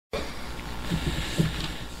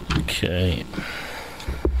Okay.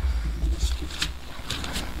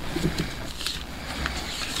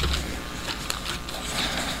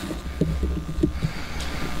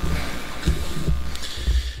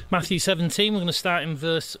 Matthew 17, we're going to start in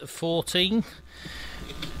verse 14.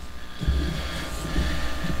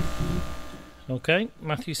 Okay,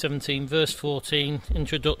 Matthew 17, verse 14,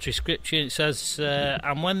 introductory scripture. It says,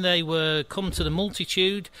 and when they were come to the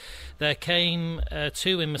multitude, there came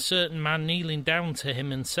to him a certain man kneeling down to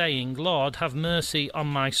him and saying, Lord, have mercy on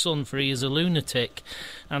my son, for he is a lunatic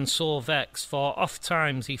and sore vexed, for oft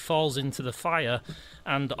times he falls into the fire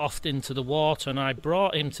and oft into the water, and I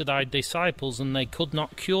brought him to thy disciples, and they could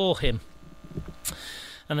not cure him.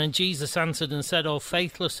 And then Jesus answered and said, O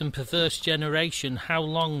faithless and perverse generation, how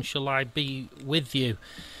long shall I be with you?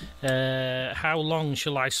 How long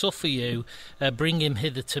shall I suffer you? Bring him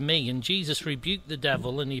hither to me. And Jesus rebuked the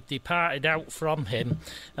devil, and he departed out from him,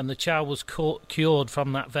 and the child was cured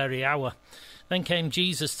from that very hour. Then came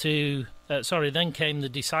the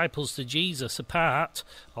disciples to Jesus apart,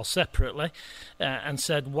 or separately, and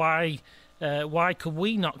said, Why could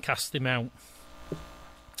we not cast him out?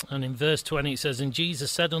 And in verse 20 it says, And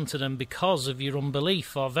Jesus said unto them, Because of your unbelief,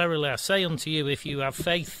 for verily I say unto you, if you have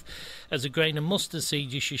faith as a grain of mustard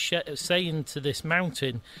seed, you should say unto this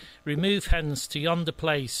mountain, Remove hence to yonder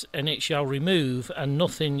place, and it shall remove, and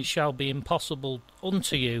nothing shall be impossible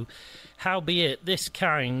unto you. Howbeit, this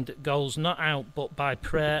kind goes not out but by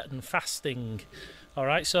prayer and fasting. All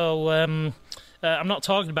right, so I'm not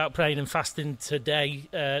talking about praying and fasting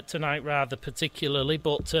tonight rather particularly,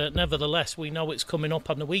 but nevertheless, we know it's coming up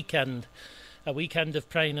on the weekend, a weekend of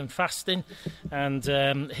praying and fasting. And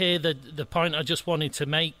here, the point I just wanted to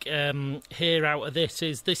make here out of this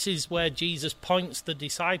is where Jesus points the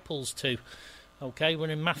disciples to. Okay, we're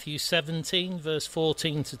in Matthew 17, verse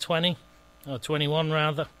 14 to 20, or 21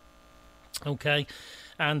 rather. Okay,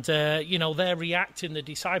 and they're reacting, the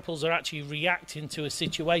disciples are actually reacting to a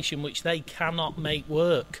situation which they cannot make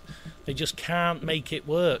work. They just can't make it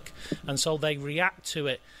work, and so they react to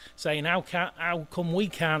it, saying, how come we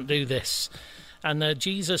can't do this? And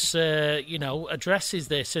Jesus addresses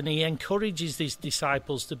this, and he encourages his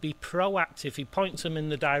disciples to be proactive. He points them in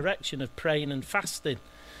the direction of praying and fasting.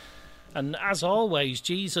 And as always,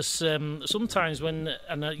 Jesus, sometimes when,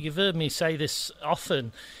 and you've heard me say this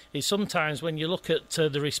often, is sometimes when you look at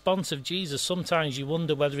the response of Jesus, sometimes you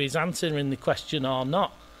wonder whether he's answering the question or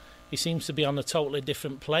not. He seems to be on a totally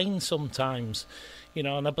different plane sometimes,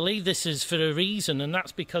 and I believe this is for a reason, and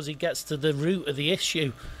that's because he gets to the root of the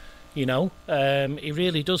issue. He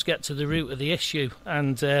really does get to the root of the issue,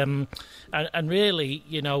 and really,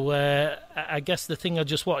 I guess the thing I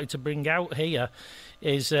just wanted to bring out here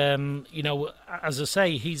is, as I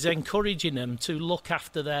say, he's encouraging them to look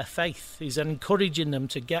after their faith. He's encouraging them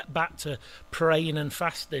to get back to praying and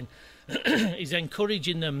fasting. He's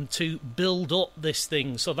encouraging them to build up this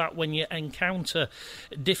thing so that when you encounter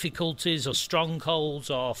difficulties or strongholds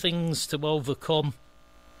or things to overcome,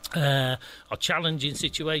 or challenging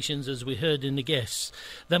situations, as we heard in the gifts,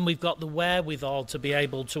 then we've got the wherewithal to be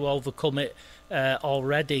able to overcome it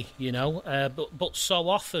already, but so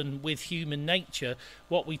often with human nature,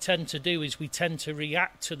 what we tend to do is we tend to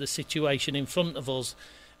react to the situation in front of us,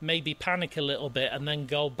 maybe panic a little bit, and then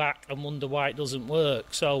go back and wonder why it doesn't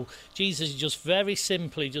work. So Jesus is just very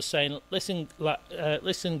simply just saying, listen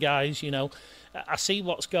guys, I see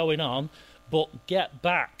what's going on, but get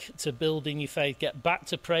back to building your faith, get back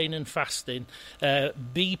to praying and fasting,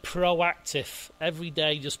 be proactive every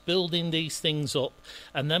day, just building these things up,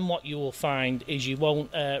 and then what you will find is you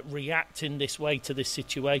won't react in this way to this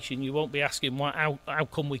situation. You won't be asking, how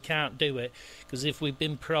come we can't do it? Because if we've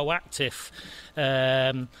been proactive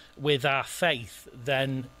with our faith,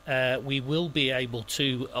 then we will be able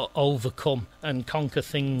to overcome and conquer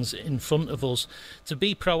things in front of us. To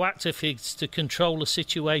be proactive is to control a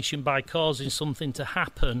situation by causing something to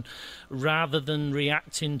happen rather than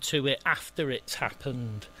reacting to it after it's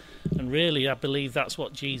happened. And really, I believe that's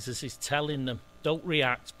what Jesus is telling them. Don't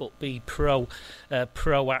react, but be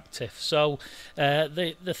proactive. So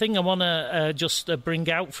the thing I want to just bring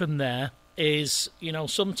out from there is,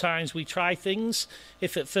 sometimes we try things.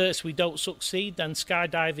 If at first we don't succeed, then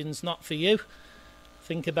skydiving's not for you.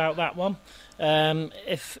 Think about that one.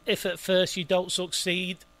 If at first you don't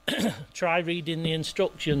succeed, try reading the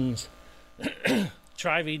instructions.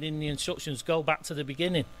 Try reading the instructions. Go back to the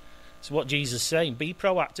beginning. It's what Jesus is saying. Be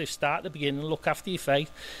proactive. Start at the beginning. Look after your faith.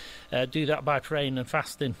 Do that by praying and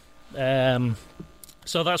fasting.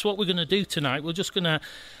 So that's what we're going to do tonight. We're just going to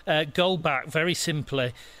go back very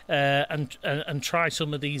simply and try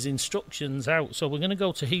some of these instructions out. So we're going to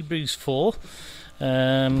go to Hebrews 4.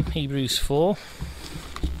 Hebrews 4.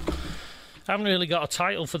 I haven't really got a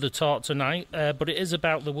title for the talk tonight, but it is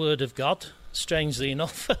about the Word of God, strangely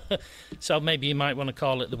enough. So maybe you might want to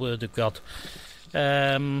call it the Word of God.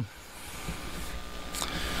 The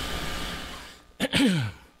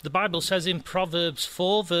Bible says in Proverbs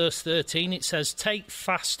 4, verse 13, it says, "Take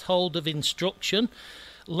fast hold of instruction,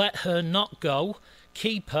 let her not go,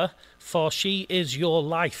 keep her, for she is your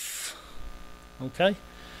life." Okay?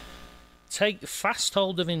 Take fast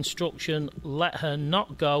hold of instruction, let her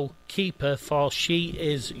not go, keep her, for she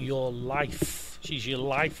is your life. She's your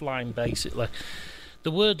lifeline, basically.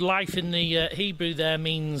 The word life in the Hebrew there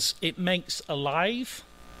means it makes alive,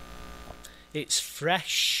 it's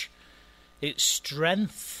fresh, it's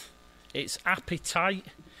strength, it's appetite,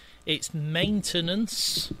 it's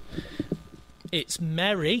maintenance, it's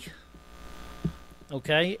merry,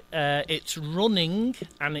 okay, it's running,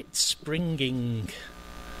 and it's springing.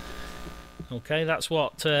 Okay, that's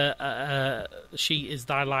what she is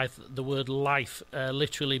thy life, the word life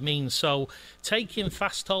literally means. So taking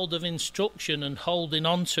fast hold of instruction and holding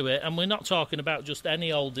on to it, and we're not talking about just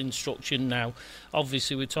any old instruction now.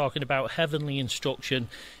 Obviously, we're talking about heavenly instruction.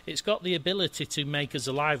 It's got the ability to make us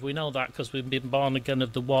alive. We know that because we've been born again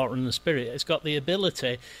of the water and the Spirit. It's got the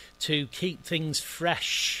ability to keep things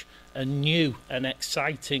fresh and new and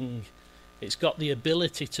exciting. It's got the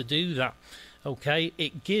ability to do that. Okay,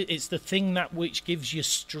 it's the thing that which gives you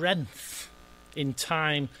strength in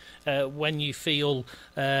time when you feel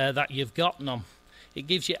that you've got none. It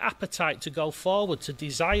gives you appetite to go forward, to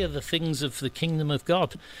desire the things of the kingdom of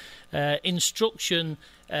God. Instruction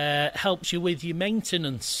helps you with your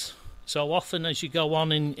maintenance. So often as you go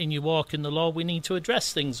on in your walk in the Lord, we need to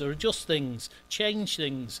address things or adjust things, change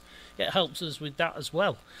things. It helps us with that as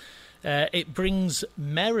well. It brings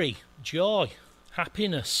merry, joy,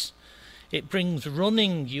 happiness. It brings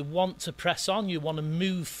running. You want to press on. You want to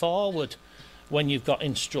move forward when you've got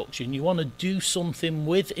instruction. You want to do something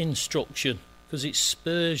with instruction because it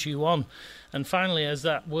spurs you on. And finally, as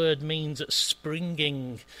that word means,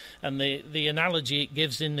 springing. And the analogy it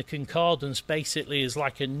gives in the concordance basically is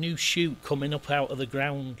like a new shoot coming up out of the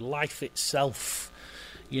ground, life itself.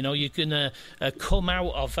 You know, you can come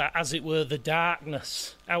out of, as it were, the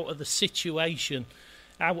darkness, out of the situation,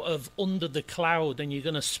 out of under the cloud, and you're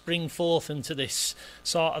going to spring forth into this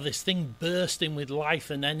sort of this thing bursting with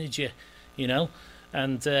life and energy, you know.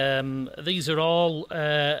 And these are all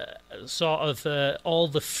sort of all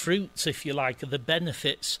the fruits, if you like, of the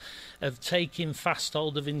benefits of taking fast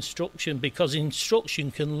hold of instruction, because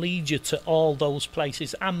instruction can lead you to all those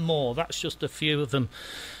places and more. That's just a few of them,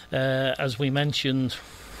 as we mentioned.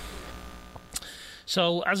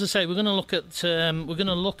 So, as I say, we're going to look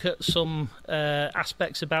at some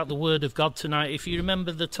aspects about the Word of God tonight. If you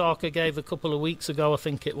remember the talk I gave a couple of weeks ago, I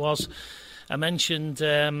think it was, I mentioned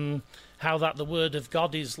how that the Word of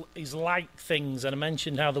God is like things, and I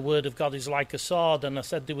mentioned how the Word of God is like a sword, and I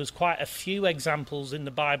said there was quite a few examples in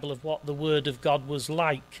the Bible of what the Word of God was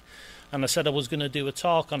like, and I said I was going to do a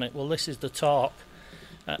talk on it. Well, this is the talk.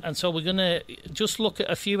 And so we're going to just look at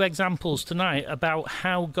a few examples tonight about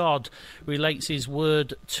how God relates his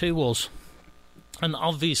word to us. And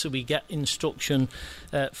obviously we get instruction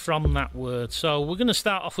from that word. So we're going to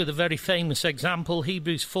start off with a very famous example,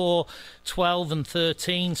 Hebrews 4, 12 and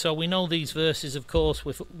 13. So we know these verses, of course,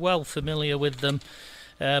 we're well familiar with them.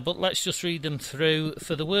 But let's just read them through.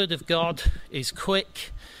 "For the word of God is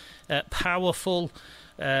quick, powerful,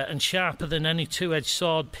 and sharper than any two-edged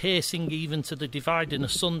sword, piercing even to the dividing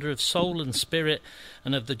asunder of soul and spirit,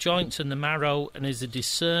 and of the joints and the marrow, and is a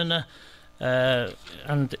discerner of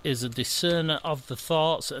the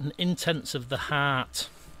thoughts and intents of the heart."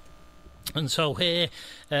 And so here,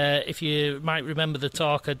 if you might remember the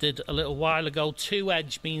talk I did a little while ago,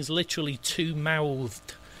 two-edged means literally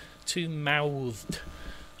two-mouthed.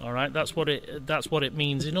 All right, that's what it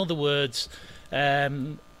means. In other words,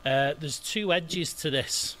 there's two edges to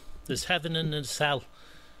this. There's heaven and there's hell.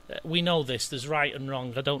 We know this. There's right and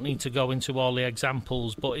wrong. I don't need to go into all the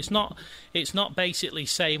examples, but it's not basically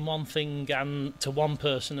saying one thing to one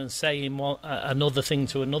person and saying another thing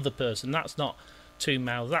to another person. That's not two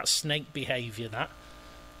mouths. That's snake behaviour. That,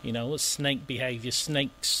 you know, snake behaviour.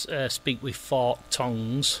 Snakes speak with forked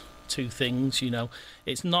tongues. Two things, you know.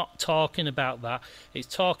 It's not talking about that. It's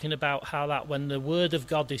talking about how that when the word of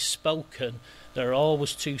God is spoken, there are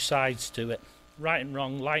always two sides to it. Right and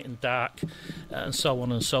wrong, light and dark, and so on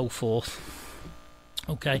and so forth.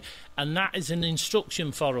 Okay, and that is an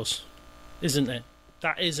instruction for us, isn't it?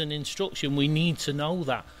 That is an instruction. We need to know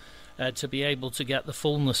that to be able to get the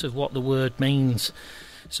fullness of what the word means.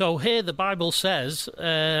 So here the Bible says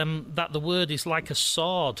that the word is like a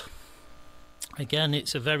sword. Again,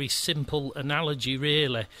 it's a very simple analogy,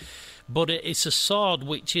 really. But it's a sword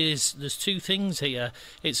which is, there's two things here.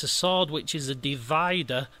 It's a sword which is a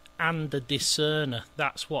divider and a discerner.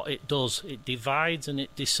 That's what it does. It divides and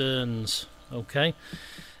it discerns. Okay?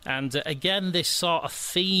 And again, this sort of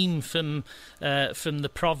theme from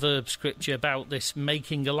the proverb scripture about this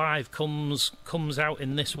making alive comes out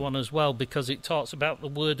in this one as well, because it talks about the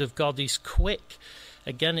word of God is quick.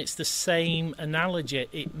 Again, it's the same analogy.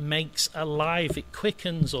 It makes alive. It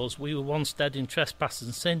quickens us. We were once dead in trespass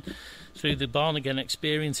and sin. Through the born-again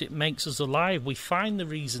experience, it makes us alive. We find the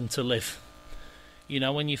reason to live. You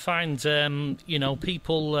know, when you find,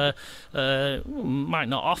 people might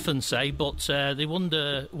not often say, but they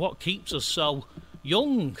wonder what keeps us so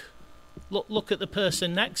young. Look at the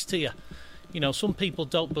person next to you. You know, some people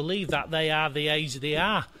don't believe that they are the age they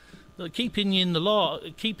are. Keeping you in the law,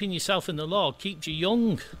 keeping yourself in the Lord keeps you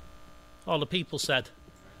young. All the people said,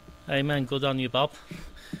 "Amen." Good on you, Bob.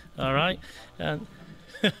 All right, and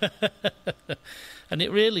and it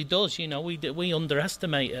really does. You know, we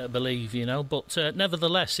underestimate it, I believe. You know, but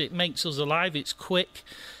nevertheless, it makes us alive. It's quick,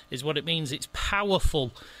 is what it means. It's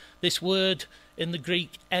powerful. This word in the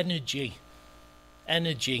Greek, energy.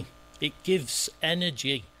 It gives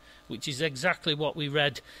energy, which is exactly what we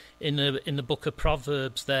read in the book of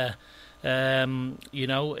Proverbs there.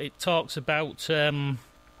 It talks about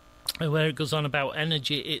where it goes on about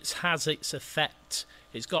energy. It has its effect.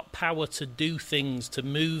 It's got power to do things, to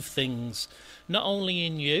move things, not only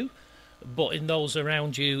in you, but in those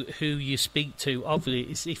around you who you speak to.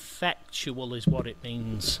 Obviously, it's effectual is what it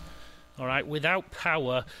means. All right, without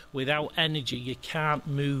power, without energy, you can't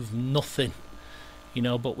move nothing. You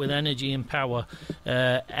know, but with energy and power,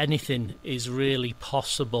 anything is really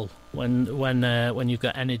possible when you've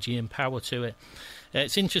got energy and power to it.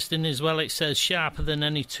 It's interesting as well. It says sharper than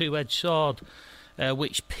any two-edged sword,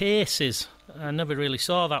 which pierces. I never really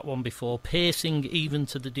saw that one before. Piercing even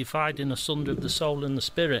to the dividing asunder of the soul and the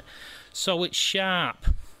spirit. So it's sharp.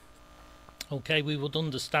 Okay, we would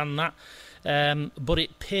understand that, but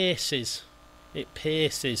it pierces. It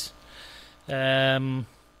pierces.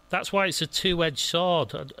 That's why it's a two-edged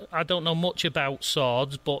sword. I don't know much about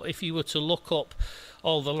swords, but if you were to look up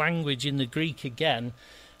all the language in the Greek again,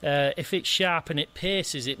 if it's sharp and it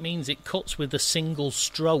pierces, it means it cuts with a single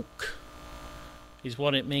stroke, is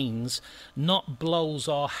what it means, not blows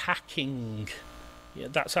or hacking. Yeah,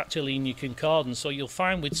 that's actually in your concordance. So you'll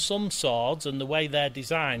find with some swords, and the way they're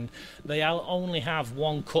designed, they only have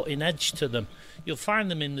one cutting edge to them. You'll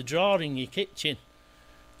find them in the drawer in your kitchen.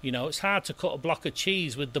 You know, it's hard to cut a block of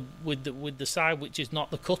cheese with the side which is not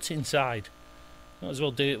the cutting side. Might as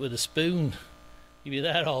well do it with a spoon. You'll be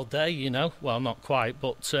there all day, you know. Well, not quite,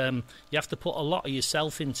 but you have to put a lot of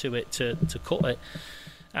yourself into it to cut it.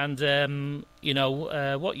 And,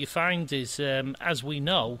 what you find is, as we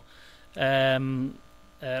know, when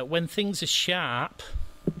things are sharp,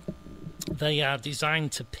 they are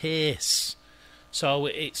designed to pierce. So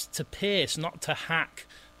it's to pierce, not to hack,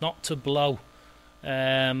 not to blow.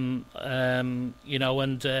 That's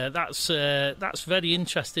very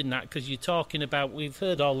interesting, that, because you're talking about, we've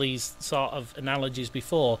heard all these sort of analogies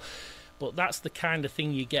before, but that's the kind of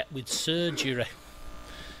thing you get with surgery.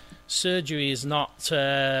 Surgery is not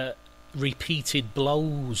repeated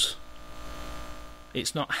blows.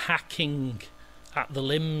 It's not hacking at the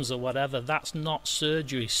limbs or whatever. That's not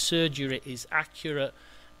surgery. Surgery is accurate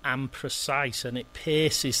and precise, and it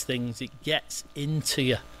pierces things. It gets into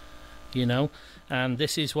you, you know. And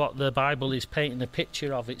this is what the Bible is painting a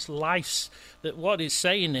picture of. It's life. That what it's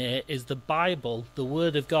saying here is the Bible, the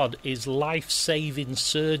Word of God, is life-saving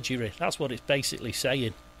surgery. That's what it's basically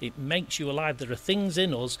saying. It makes you alive. There are things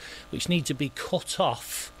in us which need to be cut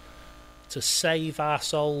off to save our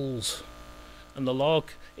souls. And the Lord,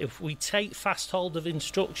 if we take fast hold of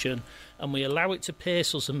instruction and we allow it to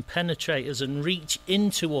pierce us and penetrate us and reach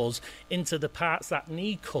into us, into the parts that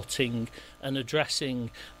need cutting and addressing,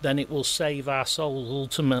 then it will save our souls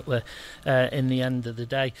ultimately in the end of the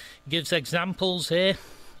day. He gives examples here.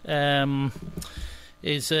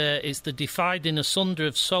 Is the dividing asunder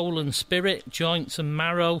of soul and spirit, joints and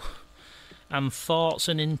marrow, and thoughts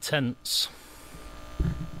and intents.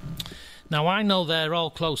 Now, I know they're all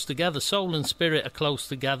close together. Soul and spirit are close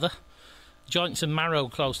together. Joints and marrow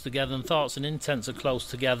close together, and thoughts and intents are close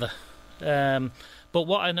together. But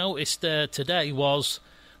what I noticed today was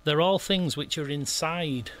they're all things which are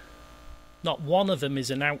inside. Not one of them is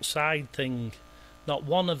an outside thing. Not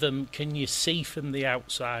one of them can you see from the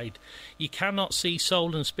outside. You cannot see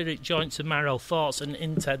soul and spirit, joints and marrow, thoughts and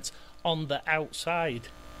intents on the outside.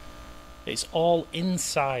 It's all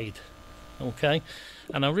inside. Okay?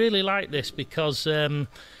 And I really like this because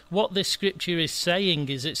what this scripture is saying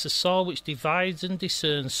is it's a sword which divides and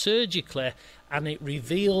discerns surgically, and it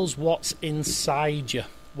reveals what's inside you.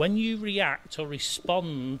 When you react or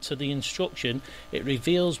respond to the instruction, it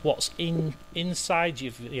reveals what's inside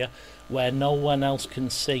you where no one else can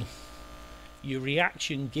see. Your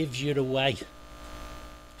reaction gives you away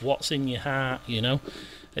what's in your heart, you know.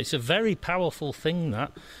 It's a very powerful thing,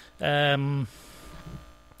 that.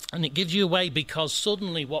 And it gives you away, because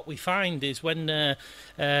suddenly what we find is when the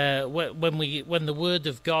Word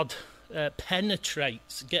of God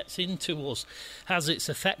penetrates, gets into us, has its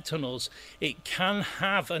effect on us, it can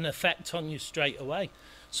have an effect on you straight away.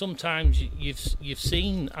 Sometimes you've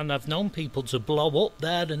seen, and I've known people to blow up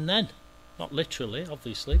there and then. Not literally,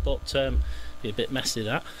 obviously, but be a bit messy,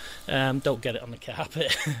 that. Don't get it on the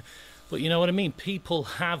carpet. But you know what I mean? People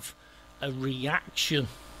have a reaction,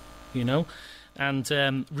 you know.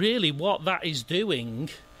 And really what that is doing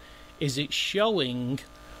is it's showing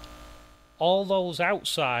all those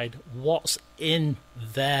outside what's in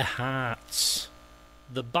their hearts.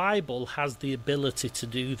 The Bible has the ability to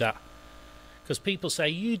do that. Because people say,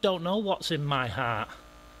 you don't know what's in my heart.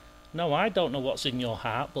 No, I don't know what's in your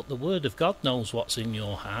heart, but the Word of God knows what's in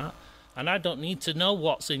your heart. And I don't need to know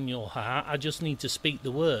what's in your heart. I just need to speak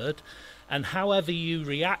the Word. And however you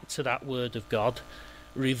react to that Word of God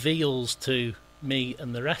reveals to me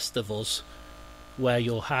and the rest of us where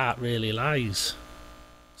your heart really lies.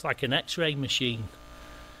 It's like an X-ray machine.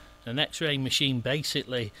 An X-ray machine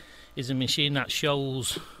basically is a machine that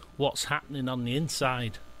shows what's happening on the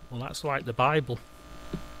inside. Well, that's like the Bible.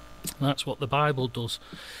 That's what the Bible does.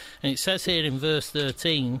 And it says here in verse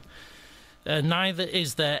 13, neither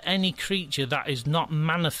is there any creature that is not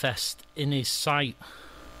manifest in his sight.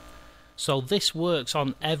 So this works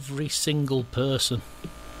on every single person.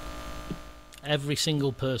 Every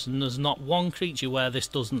single person. There's not one creature where this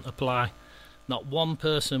doesn't apply. Not one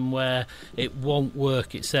person where it won't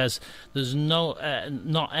work. It says there's not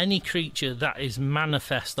any creature that is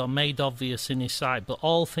manifest or made obvious in his sight, but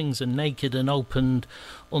all things are naked and opened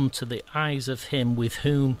unto the eyes of him with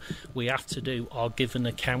whom we have to do or give an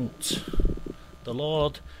account. The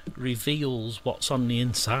Lord reveals what's on the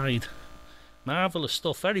inside. Marvellous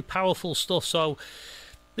stuff, very powerful stuff. So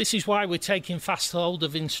this is why we're taking fast hold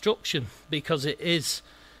of instruction, because it is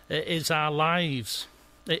our lives.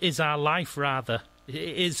 It is our life, rather. It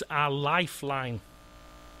is our lifeline.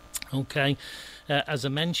 Okay, as I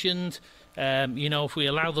mentioned, you know, if we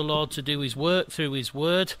allow the Lord to do His work through His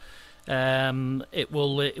Word, it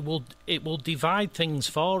will divide things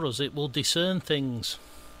for us. It will discern things.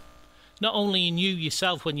 Not only in you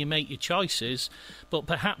yourself when you make your choices, but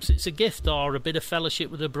perhaps it's a gift or a bit of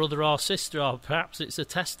fellowship with a brother or sister, or perhaps it's a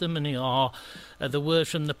testimony, or the word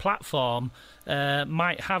from the platform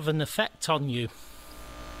might have an effect on you.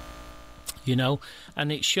 You know,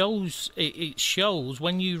 and it shows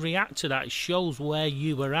when you react to that, it shows where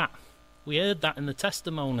you were at. We heard that in the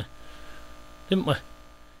testimony, didn't we?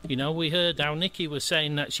 You know, we heard how Nikki was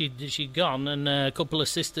saying that she'd gone, and a couple of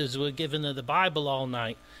sisters were giving her the Bible all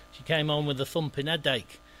night. She came home with a thumping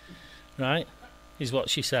headache, right? Is what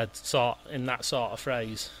she said, in that sort of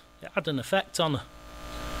phrase. It had an effect on her.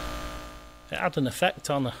 It had an effect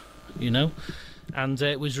on her, you know, and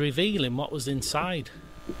it was revealing what was inside.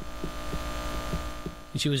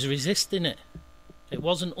 She was resisting it. It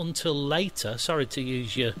wasn't until later, sorry to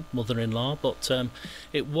use your mother-in-law, but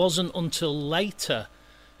it wasn't until later,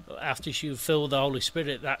 after she was filled with the Holy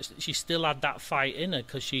Spirit, that she still had that fight in her,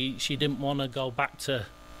 because she didn't want to go back to,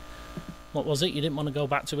 what was it? You didn't want to go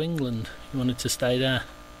back to England. You wanted to stay there.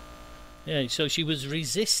 Yeah, so she was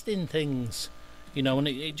resisting things, you know, and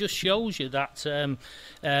it just shows you that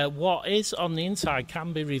what is on the inside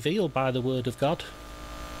can be revealed by the Word of God.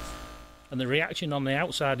 And the reaction on the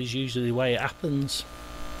outside is usually the way it happens.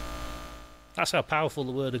 That's how powerful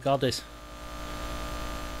the Word of God is.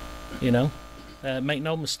 You know, make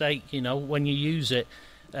no mistake, you know, when you use it,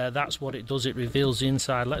 that's what it does. It reveals the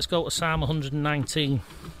inside. Let's go to Psalm 119.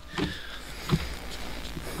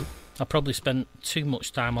 I probably spent too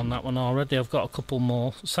much time on that one already. I've got a couple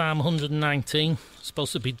more. Psalm 119.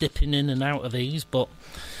 Supposed to be dipping in and out of these, but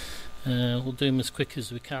we'll do them as quick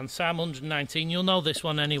as we can. Psalm 119, you'll know this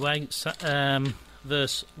one anyway.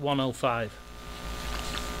 Verse 105.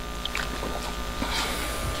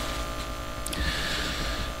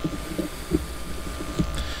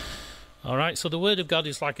 Alright, so the Word of God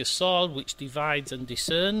is like a sword which divides and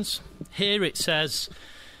discerns. Here it says,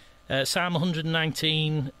 Psalm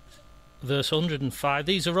 119, verse 105.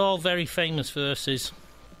 These are all very famous verses.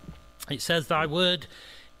 It says, Thy Word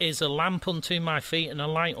is a lamp unto my feet and a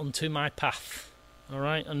light unto my path. All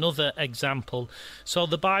right, another example. So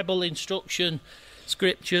the Bible instruction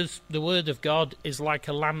Scriptures, the Word of God, is like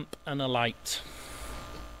a lamp and a light.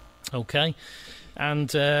 Okay?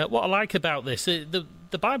 And what I like about this, the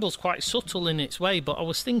Bible's quite subtle in its way, but I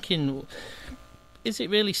was thinking, is it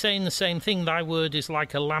really saying the same thing? Thy word is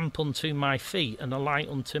like a lamp unto my feet and a light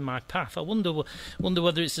unto my path. I wonder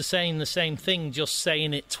whether it's saying the same thing, just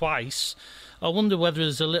saying it twice. I wonder whether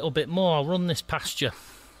there's a little bit more. I'll run this past you.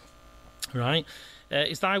 Right?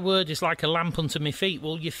 Is thy word is like a lamp unto my feet.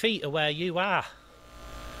 Well, your feet are where you are.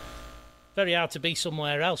 Very hard to be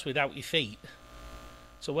somewhere else without your feet.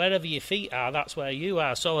 So wherever your feet are, that's where you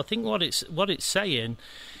are. So I think what it's saying,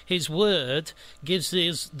 his word gives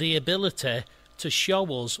us the ability to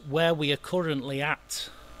show us where we are currently at.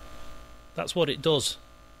 That's what it does.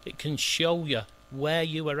 It can show you where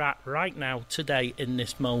you are at right now, today, in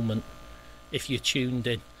this moment, if you're tuned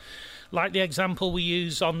in. Like the example we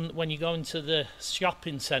use on when you go into the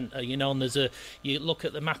shopping centre, you know, and you look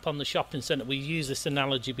at the map on the shopping centre. We used this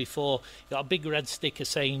analogy before. You've got a big red sticker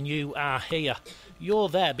saying you are here. You're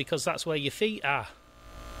there because that's where your feet are,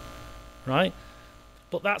 right?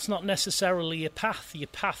 But that's not necessarily your path. Your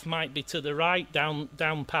path might be to the right,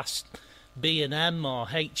 down past B&M or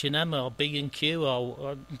H&M or B&Q,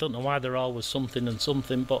 or I don't know why they're always something and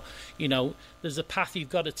something, but, you know, there's a path you've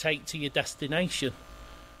got to take to your destination.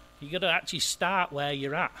 You've got to actually start where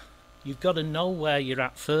you're at. You've got to know where you're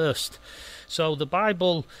at first. So the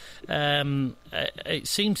Bible, it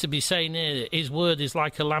seems to be saying here, his word is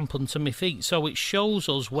like a lamp unto my feet. So it shows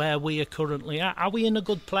us where we are currently at. Are we in a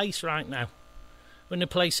good place right now? Are we in a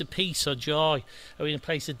place of peace or joy? Are we in a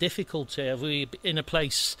place of difficulty? Are we in a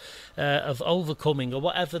place of overcoming, or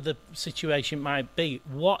whatever the situation might be?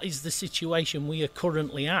 What is the situation we are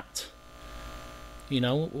currently at? You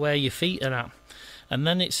know, where your feet are at. And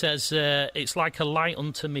then it says, it's like a light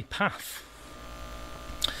unto me path.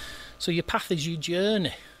 So your path is your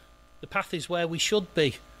journey. The path is where we should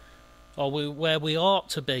be, or where we ought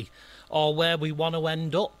to be, or where we want to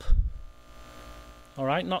end up. All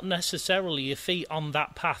right? Not necessarily your feet on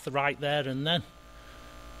that path right there and then.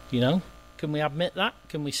 You know? Can we admit that?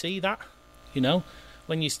 Can we see that? You know?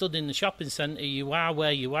 When you stood in the shopping centre, you are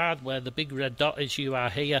where you are, where the big red dot is, you are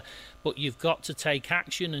here. But you've got to take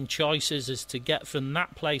action and choices as to get from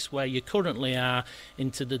that place where you currently are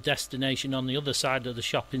into the destination on the other side of the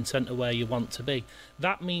shopping centre where you want to be.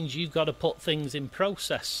 That means you've got to put things in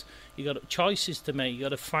process. You've got choices to make. You've got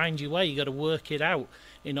to find your way. You've got to work it out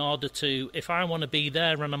in order to, if I want to be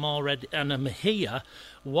there and I'm here,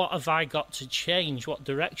 what have I got to change? What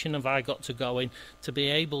direction have I got to go in to be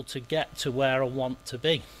able to get to where I want to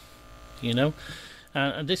be? You know?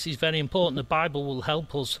 And this is very important. The Bible will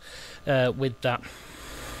help us with that.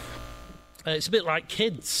 It's a bit like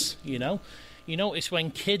kids, you know. You notice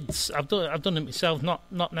when kids, I've done it myself, not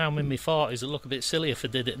now I'm in my 40s. It'd look a bit silly if I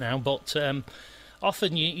did it now, but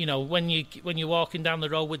often you know when you're walking down the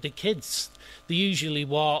road with the kids, they usually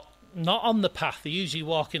walk not on the path. They're usually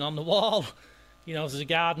walking on the wall. You know, there's a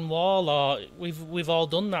garden wall, or we've all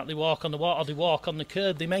done that. They walk on the wall, or they walk on the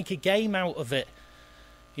curb. They make a game out of it.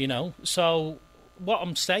 You know, so what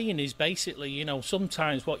I'm saying is basically, you know,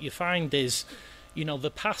 sometimes what you find is, you know,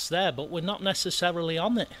 the path's there, but we're not necessarily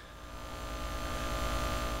on it.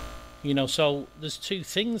 You know, so there's two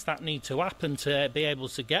things that need to happen to be able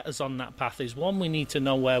to get us on that path. Is one, we need to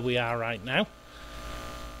know where we are right now.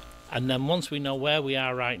 And then once we know where we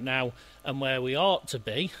are right now and where we ought to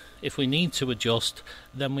be, if we need to adjust,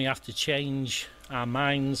 then we have to change our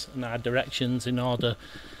minds and our directions in order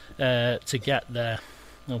to get there.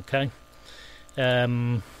 Okay?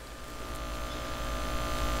 Yeah.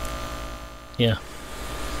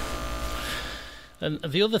 And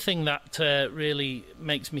the other thing that really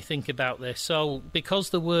makes me think about this, so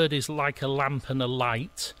because the word is like a lamp and a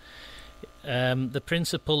light, the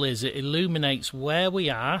principle is it illuminates where we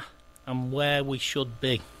are and where we should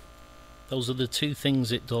be. Those are the two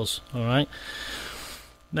things it does, all right?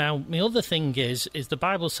 Now, my other thing is the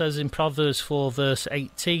Bible says in Proverbs 4 verse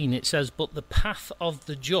 18, it says, but the path of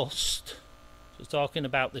the just, so it's talking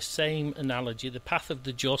about the same analogy, the path of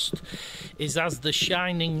the just is as the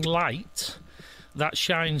shining light that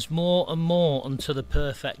shines more and more unto the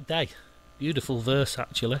perfect day. Beautiful verse,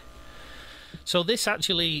 actually. So this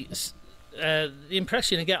actually, the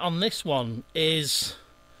impression I get on this one is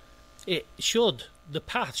the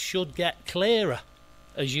path should get clearer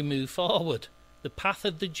as you move forward. The path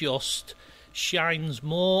of the just shines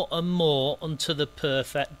more and more unto the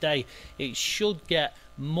perfect day. It should get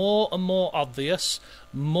more and more obvious,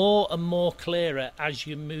 more and more clearer as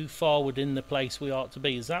you move forward in the place we ought to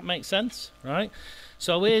be. Does that make sense? Right?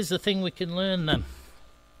 So here's the thing we can learn then.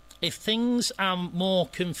 If things are more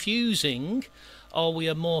confusing or we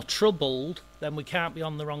are more troubled, then we can't be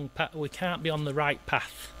on the wrong path. We can't be on the right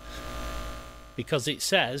path, because it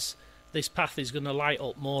says this path is going to light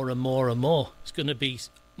up more and more and more. It's going to be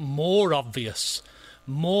more obvious,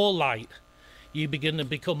 more light. You're going to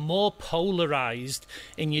become more polarised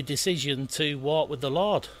in your decision to walk with the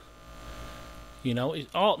Lord. You know, it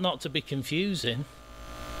ought not to be confusing.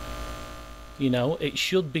 You know, it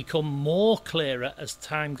should become more clearer as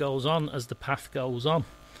time goes on, as the path goes on.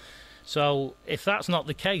 So if that's not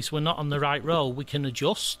the case, we're not on the right road, we can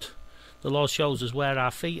adjust. The Lord shows us where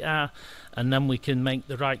our feet are, and then we can make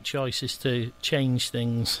the right choices to change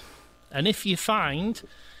things. And if you find,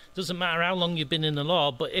 doesn't matter how long you've been in the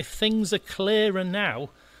Lord, but if things are clearer now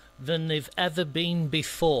than they've ever been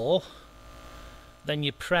before, then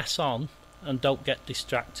you press on and don't get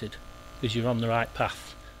distracted, because you're on the right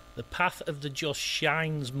path. The path of the just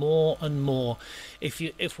shines more and more. If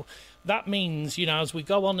that means, you know, as we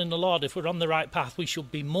go on in the Lord, if we're on the right path, we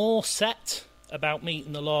should be more set about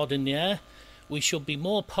meeting the Lord in the air. We should be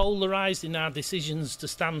more polarised in our decisions to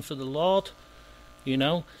stand for the Lord. You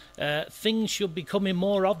know, things should be coming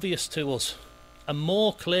more obvious to us and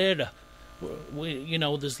more clearer. You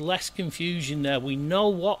know, there's less confusion there. We know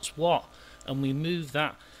what's what, and we move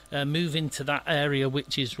into that area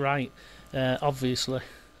which is right, obviously.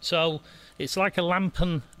 So it's like a lamp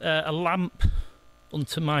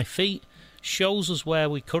unto my feet, shows us where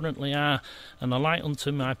we currently are, and a light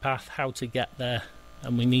unto my path, how to get there.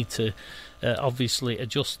 And we need to obviously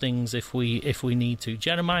adjust things if we need to.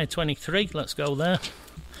 Jeremiah 23, let's go there.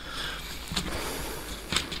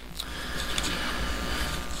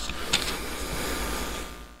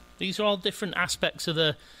 These are all different aspects of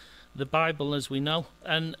the Bible, as we know,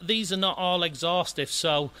 and these are not all exhaustive.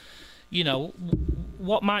 So, you know,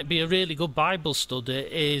 what might be a really good Bible study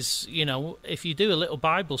is, you know, if you do a little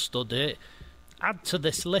Bible study, add to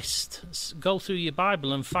this list, go through your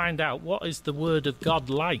Bible and find out what is the Word of God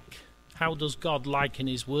like. How does God liken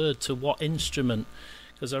His Word to what instrument?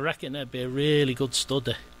 Because I reckon it'd be a really good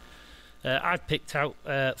study. I've picked out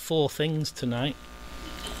 4 things tonight,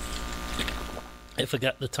 if I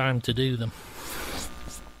get the time to do them.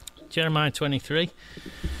 Jeremiah 23.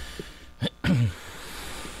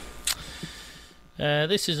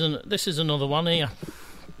 This is another one here.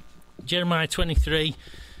 Jeremiah 23,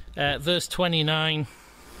 verse 29.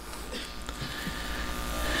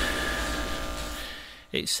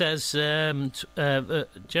 It says,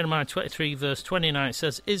 Jeremiah 23, verse 29, it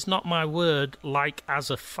says, "Is not my word like as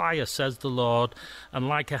a fire, says the Lord, and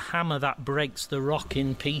like a hammer that breaks the rock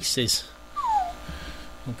in pieces?"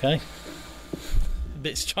 Okay. A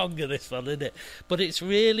bit stronger, this one, isn't it? But it's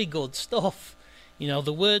really good stuff. You know,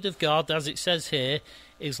 the word of God, as it says here,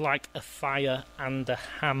 is like a fire and a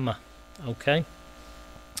hammer. Okay?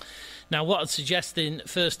 Now, what I'm suggesting,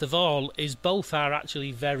 first of all, is both are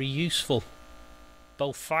actually very useful.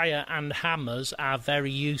 Both fire and hammers are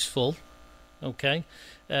very useful. Okay?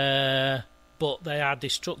 But they are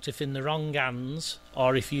destructive in the wrong hands,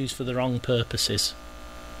 or if used for the wrong purposes.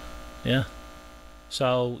 Yeah?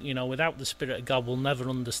 So, you know, without the Spirit of God, we'll never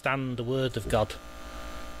understand the word of God.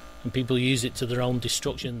 And people use it to their own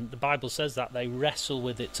destruction. The Bible says that they wrestle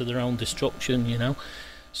with it to their own destruction, you know.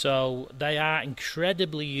 So they are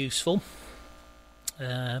incredibly useful,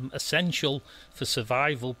 essential for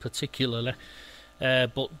survival particularly,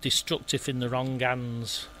 but destructive in the wrong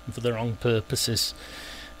hands and for the wrong purposes.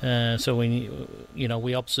 So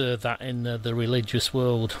we observe that in the religious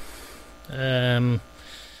world. The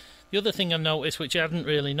other thing I noticed, which I hadn't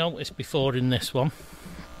really noticed before in this one,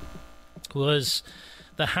 was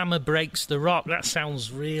the hammer breaks the rock. That sounds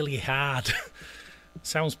really hard.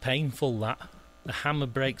 Sounds painful, that. The hammer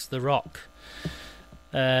breaks the rock.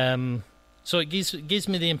 So it gives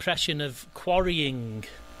me the impression of quarrying.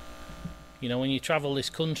 You know, when you travel this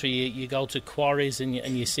country, you go to quarries and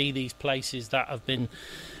you see these places that have been,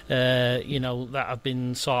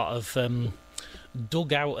 sort of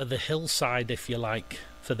dug out of the hillside, if you like,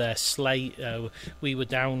 for their slate. We were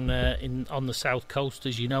down on the south coast,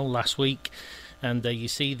 as you know, last week. And you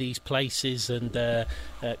see these places and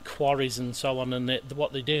quarries and so on, and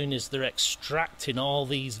what they're doing is they're extracting all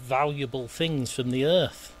these valuable things from the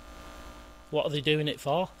earth. What are they doing it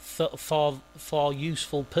for? For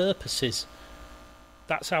useful purposes.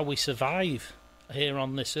 That's how we survive here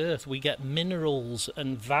on this earth. We get minerals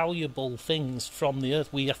and valuable things from the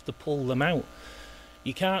earth. We have to pull them out.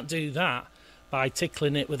 You can't do that by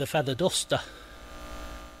tickling it with a feather duster.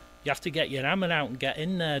 You have to get your hammer out and get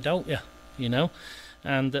in there, don't you? You know,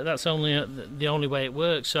 and that's only the only way it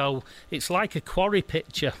works. So it's like a quarry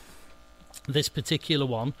picture, this particular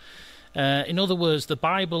one. In other words, the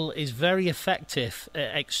Bible is very effective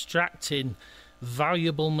at extracting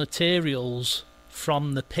valuable materials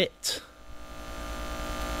from the pit.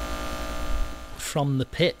 From the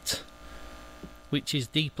pit, which is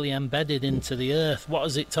deeply embedded into the earth. What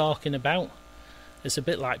is it talking about? It's a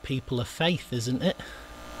bit like people of faith, isn't it?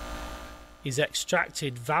 He's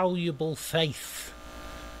extracted valuable faith,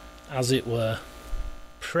 as it were,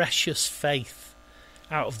 precious faith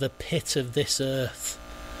out of the pit of this earth.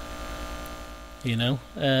 You know,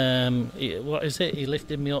 what is it? He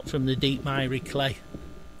lifted me up from the deep miry clay.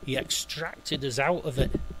 He extracted us out of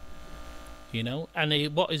it. You know, and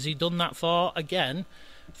what has he done that for? Again,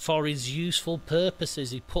 for his useful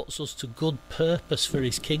purposes. He puts us to good purpose for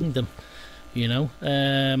his kingdom. You know,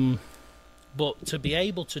 but to be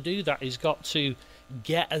able to do that, he's got to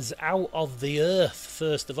get us out of the earth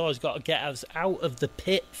first of all. He's got to get us out of the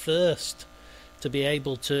pit first to be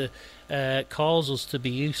able to cause us to be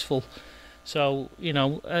useful. So, you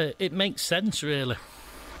know, it makes sense, really.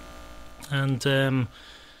 And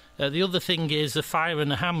the other thing is the fire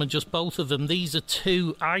and the hammer, just both of them. These are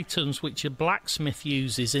two items which a blacksmith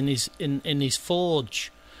uses in his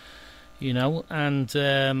forge, you know,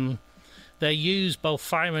 and they use both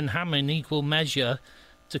fire and hammer in equal measure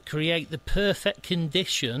to create the perfect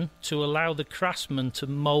condition to allow the craftsman to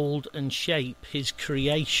mould and shape his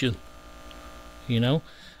creation, you know.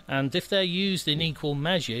 And if they're used in equal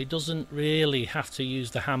measure, he doesn't really have to use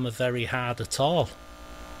the hammer very hard at all,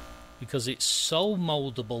 because it's so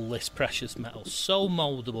mouldable, this precious metal, so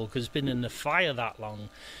mouldable, because it's been in the fire that long,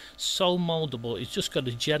 so mouldable, he's just got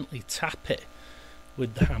to gently tap it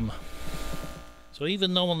with the hammer. So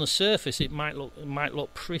even though on the surface it might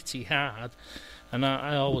look pretty hard, and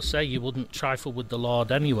I always say you wouldn't trifle with the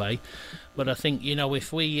Lord anyway, but I think, you know,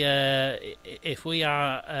 if we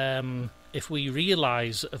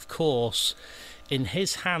realise, of course, in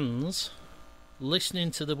His hands,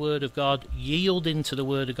 listening to the Word of God, yielding to the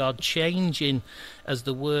Word of God, changing as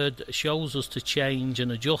the Word shows us to change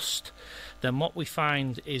and adjust, then what we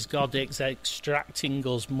find is God is extracting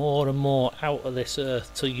us more and more out of this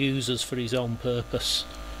earth to use us for His own purpose.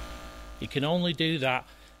 He can only do that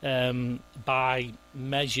by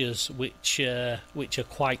measures which are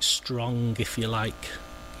quite strong, if you like,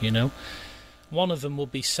 you know. One of them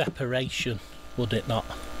would be separation, would it not?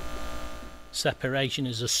 Separation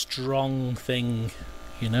is a strong thing,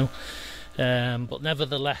 you know. But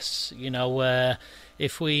nevertheless, you know,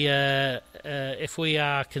 if we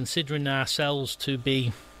are considering ourselves to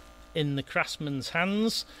be in the craftsman's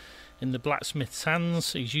hands, in the blacksmith's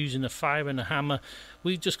hands, he's using a fire and a hammer,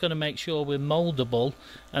 we've just got to make sure we're mouldable,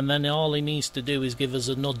 and then all he needs to do is give us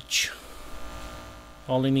a nudge.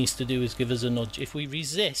 All he needs to do is give us a nudge. If we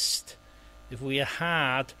resist, if we are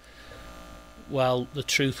hard, well, the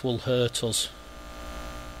truth will hurt us.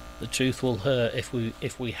 The truth will hurt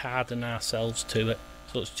if we harden ourselves to it.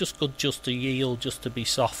 So it's just good just to yield, just to be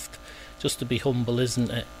soft, just to be humble, isn't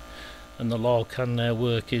it? And the Lord can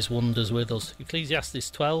work His wonders with us.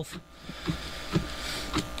 Ecclesiastes 12.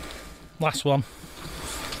 Last one.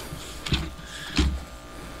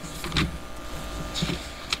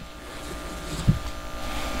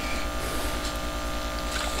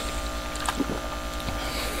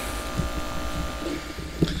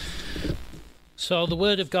 So the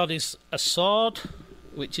Word of God is a sword,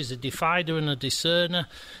 which is a divider and a discerner.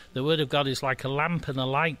 The Word of God is like a lamp and a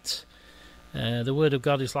light. The Word of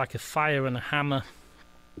God is like a fire and a hammer.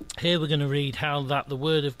 Here we're going to read how that the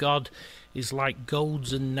Word of God is like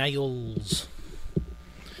goads and nails.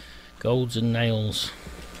 Goads and nails.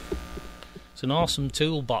 It's an awesome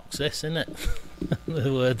toolbox, this, isn't it?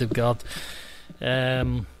 The Word of God.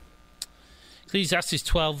 Ecclesiastes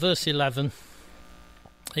 12, verse 11.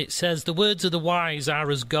 It says, the words of the wise are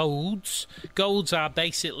as goads. Goads are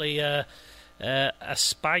basically a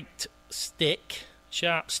spiked stick,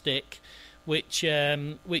 sharp stick, which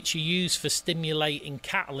you use for stimulating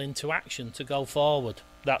cattle into action to go forward.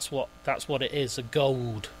 That's what it is, a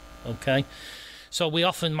goad. Okay, so we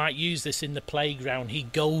often might use this in the playground. He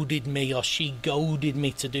goaded me, or she goaded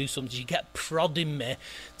me to do something. You get prodding me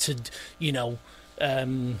to, you know,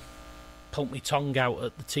 poke my tongue out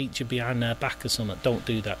at the teacher behind their back or something. Don't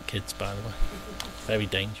do that, kids, by the way. Very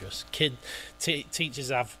dangerous. Teachers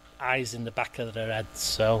have eyes in the back of their heads,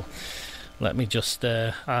 so let me just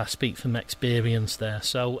speak from experience there.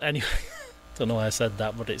 So anyway, don't know why I said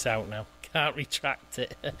that, but it's out now. Can't retract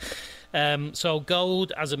it. So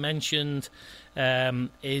goad, as I mentioned,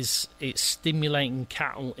 it's stimulating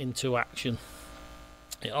cattle into action.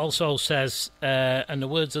 It also says, and the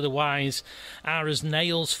words of the wise are as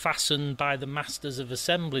nails fastened by the masters of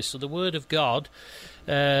assemblies. So the Word of God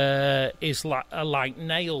is like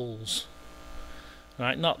nails,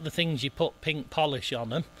 right? Not the things you put pink polish on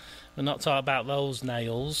them, We're not talking about those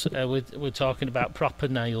nails. We're talking about proper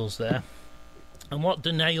nails there. And what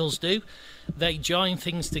do nails do? They join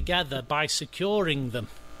things together by securing them.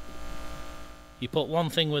 You put one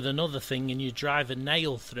thing with another thing and you drive a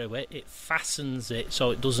nail through it, it fastens it so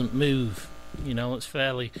it doesn't move. You know, it's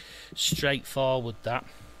fairly straightforward, that.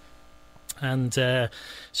 And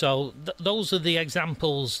so those are the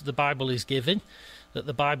examples the Bible is giving, that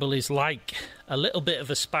the Bible is like a little bit of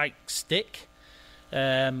a spiked stick,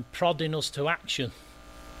 prodding us to action,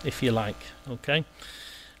 if you like, okay?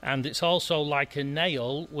 And it's also like a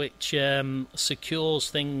nail which secures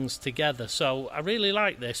things together. So I really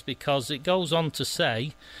like this because it goes on to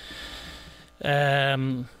say,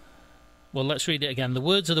 well, let's read it again. The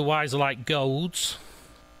words of the wise are like goads,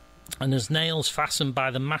 and as nails fastened by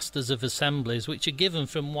the masters of assemblies, which are given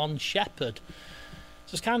from one shepherd.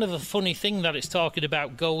 So it's kind of a funny thing that it's talking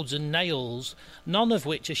about goads and nails, none of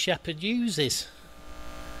which a shepherd uses.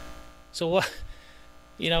 So,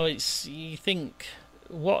 you know, you think,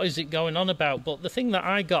 what is it going on about? But the thing that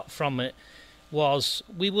I got from it was,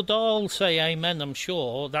 we would all say amen, I'm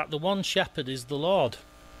sure, that the one shepherd is the Lord.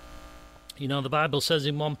 You know, the Bible says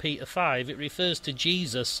in 1 Peter 5, it refers to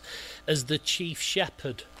Jesus as the chief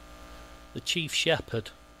shepherd. The chief shepherd.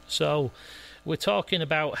 So we're talking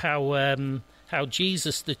about how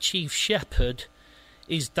Jesus, the chief shepherd,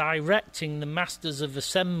 is directing the masters of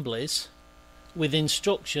assemblies with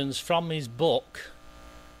instructions from his book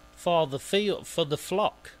for the field, for the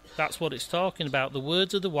flock. That's what it's talking about. The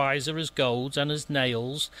words of the wise are as goads and as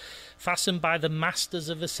nails, fastened by the masters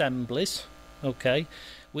of assemblies, okay,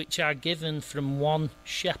 which are given from one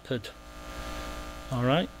shepherd. All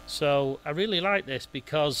right, so I really like this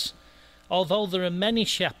because although there are many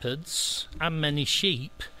shepherds and many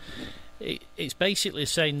sheep, it's basically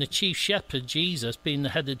saying the chief shepherd, Jesus, being the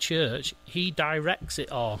head of church, he directs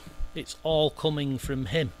it all. It's all coming from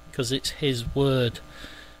him because it's his word.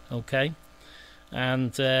 Okay,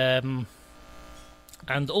 and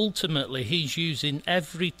ultimately he's using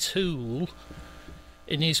every tool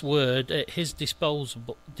in his word at his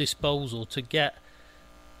disposal to get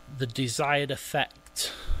the desired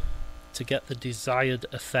effect,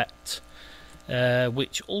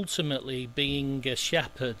 which ultimately, being a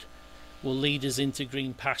shepherd, will lead us into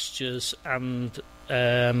green pastures and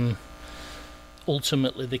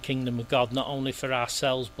ultimately the kingdom of God, not only for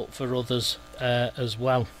ourselves but for others as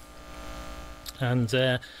well. And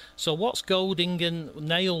so what's goading and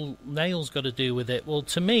nails got to do with it? Well,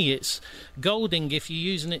 to me, it's goading if you're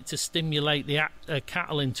using it to stimulate the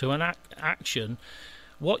cattle into an action.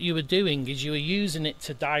 What you are doing is you are using it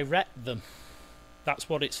to direct them. That's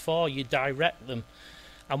what it's for. You direct them.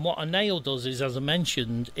 And what a nail does is, as I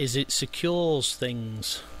mentioned, is it secures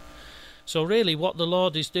things. So really what the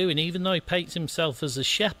Lord is doing, even though he paints himself as a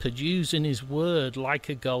shepherd, using his word like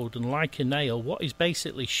a goad and like a nail, what he's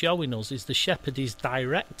basically showing us is the shepherd is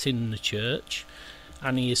directing the church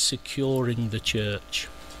and he is securing the church.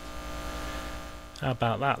 How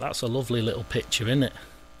about that? That's a lovely little picture, isn't it?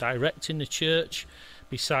 Directing the church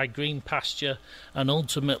beside green pasture and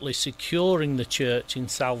ultimately securing the church in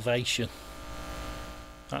salvation.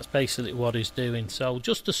 That's basically what he's doing. So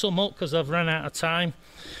just to sum up, because I've run out of time,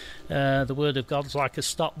 the word of God's like a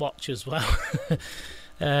stopwatch as well.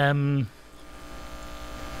 I've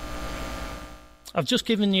just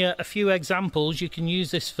given you a few examples. You can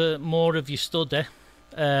use this for more of your study.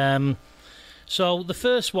 So the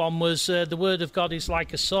first one was the word of God is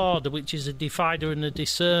like a sword, which is a divider and a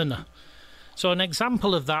discerner. So an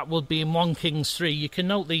example of that would be in 1 Kings 3. You can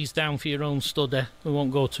note these down for your own study. We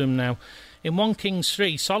won't go to them now. In 1 Kings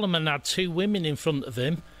 3, Solomon had two women in front of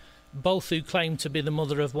him, both who claimed to be the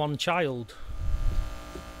mother of one child.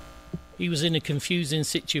 He was in a confusing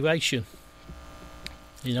situation.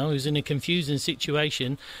 You know, he was in a confusing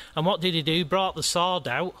situation. And what did he do? He brought the sword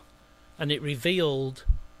out, and it revealed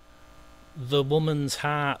the woman's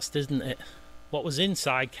hearts, didn't it? What was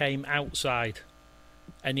inside came outside.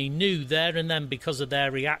 And he knew there and then, because of their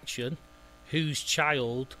reaction, whose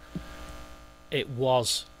child it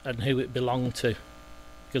was and who it belonged to,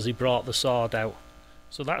 because he brought the sword out.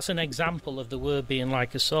 So that's an example of the word being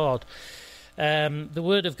like a sword. The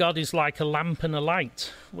word of God is like a lamp and a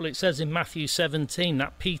light. Well, it says in Matthew 17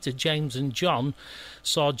 that Peter, James and John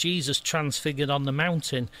saw Jesus transfigured on the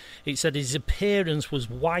mountain. It said his appearance was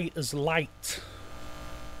white as light.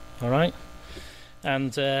 All right?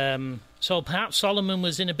 And so perhaps Solomon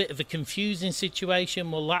was in a bit of a confusing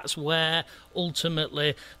situation. Well, that's where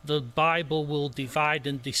ultimately the Bible will divide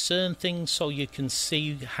and discern things so you can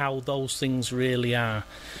see how those things really are.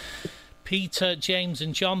 Peter, James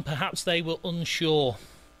and John, perhaps they were unsure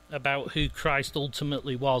about who Christ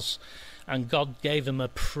ultimately was. and God gave them a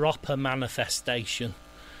proper manifestation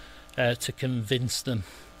to convince them,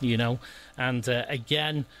 and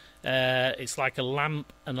again, it's like a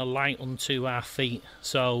lamp and a light unto our feet.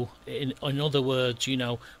 So in other words,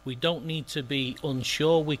 we don't need to be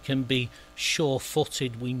unsure, we can be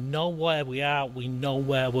sure-footed. We know where we are, we know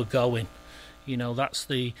where we're going. That's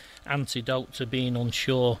the antidote to being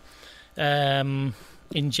unsure. In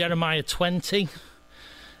Jeremiah 20,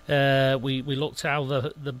 we looked how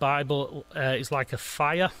the Bible is like a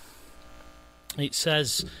fire. It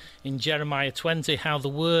says in Jeremiah 20 how the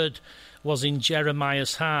word was in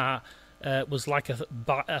Jeremiah's heart, was like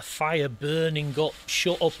a fire burning up,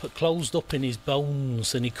 shut up, closed up in his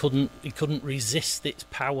bones, and he couldn't resist its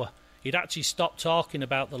power. He'd actually stopped talking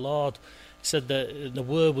about the Lord. He said that the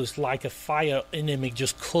word was like a fire in him. He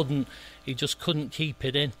just couldn't keep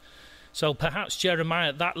it in. So perhaps Jeremiah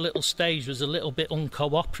at that little stage was a little bit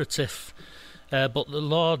uncooperative, but the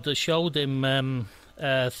Lord showed him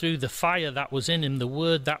through the fire that was in him, the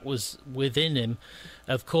word that was within him,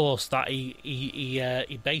 of course, that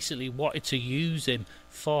he basically wanted to use him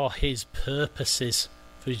for his purposes,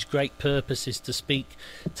 for his great purposes, to speak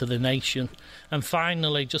to the nation. And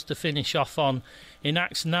finally, just to finish off on, in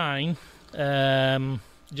Acts 9,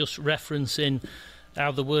 just referencing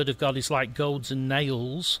how the word of God is like goads and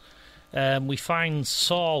nails, we find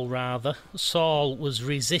Saul was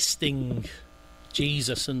resisting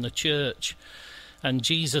Jesus and the church. And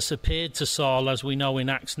Jesus appeared to Saul, as we know in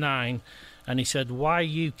Acts 9, and he said, "Why are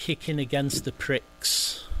you kicking against the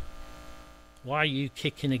pricks? Why are you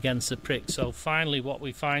kicking against the pricks?" So finally what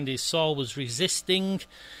we find is Saul was resisting,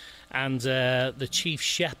 and the chief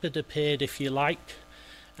shepherd appeared, if you like,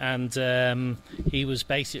 and he was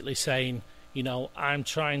basically saying, I'm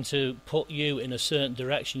trying to put you in a certain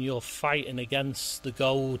direction. You're fighting against the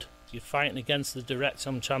goad. You're fighting against the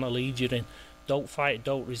direction I'm trying to lead you in. Don't fight it,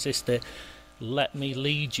 don't resist it. Let me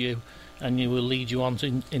lead you, and you will lead you on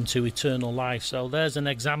into eternal life. So there's an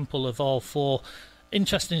example of all four.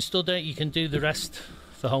 Interesting study. You can do the rest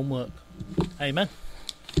for homework. Amen.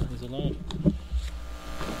 Praise the Lord.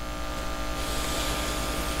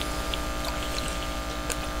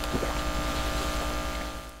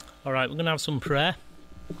 All right, we're going to have some prayer.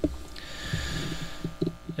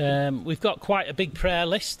 We've got quite a big prayer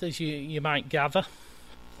list, as you might gather.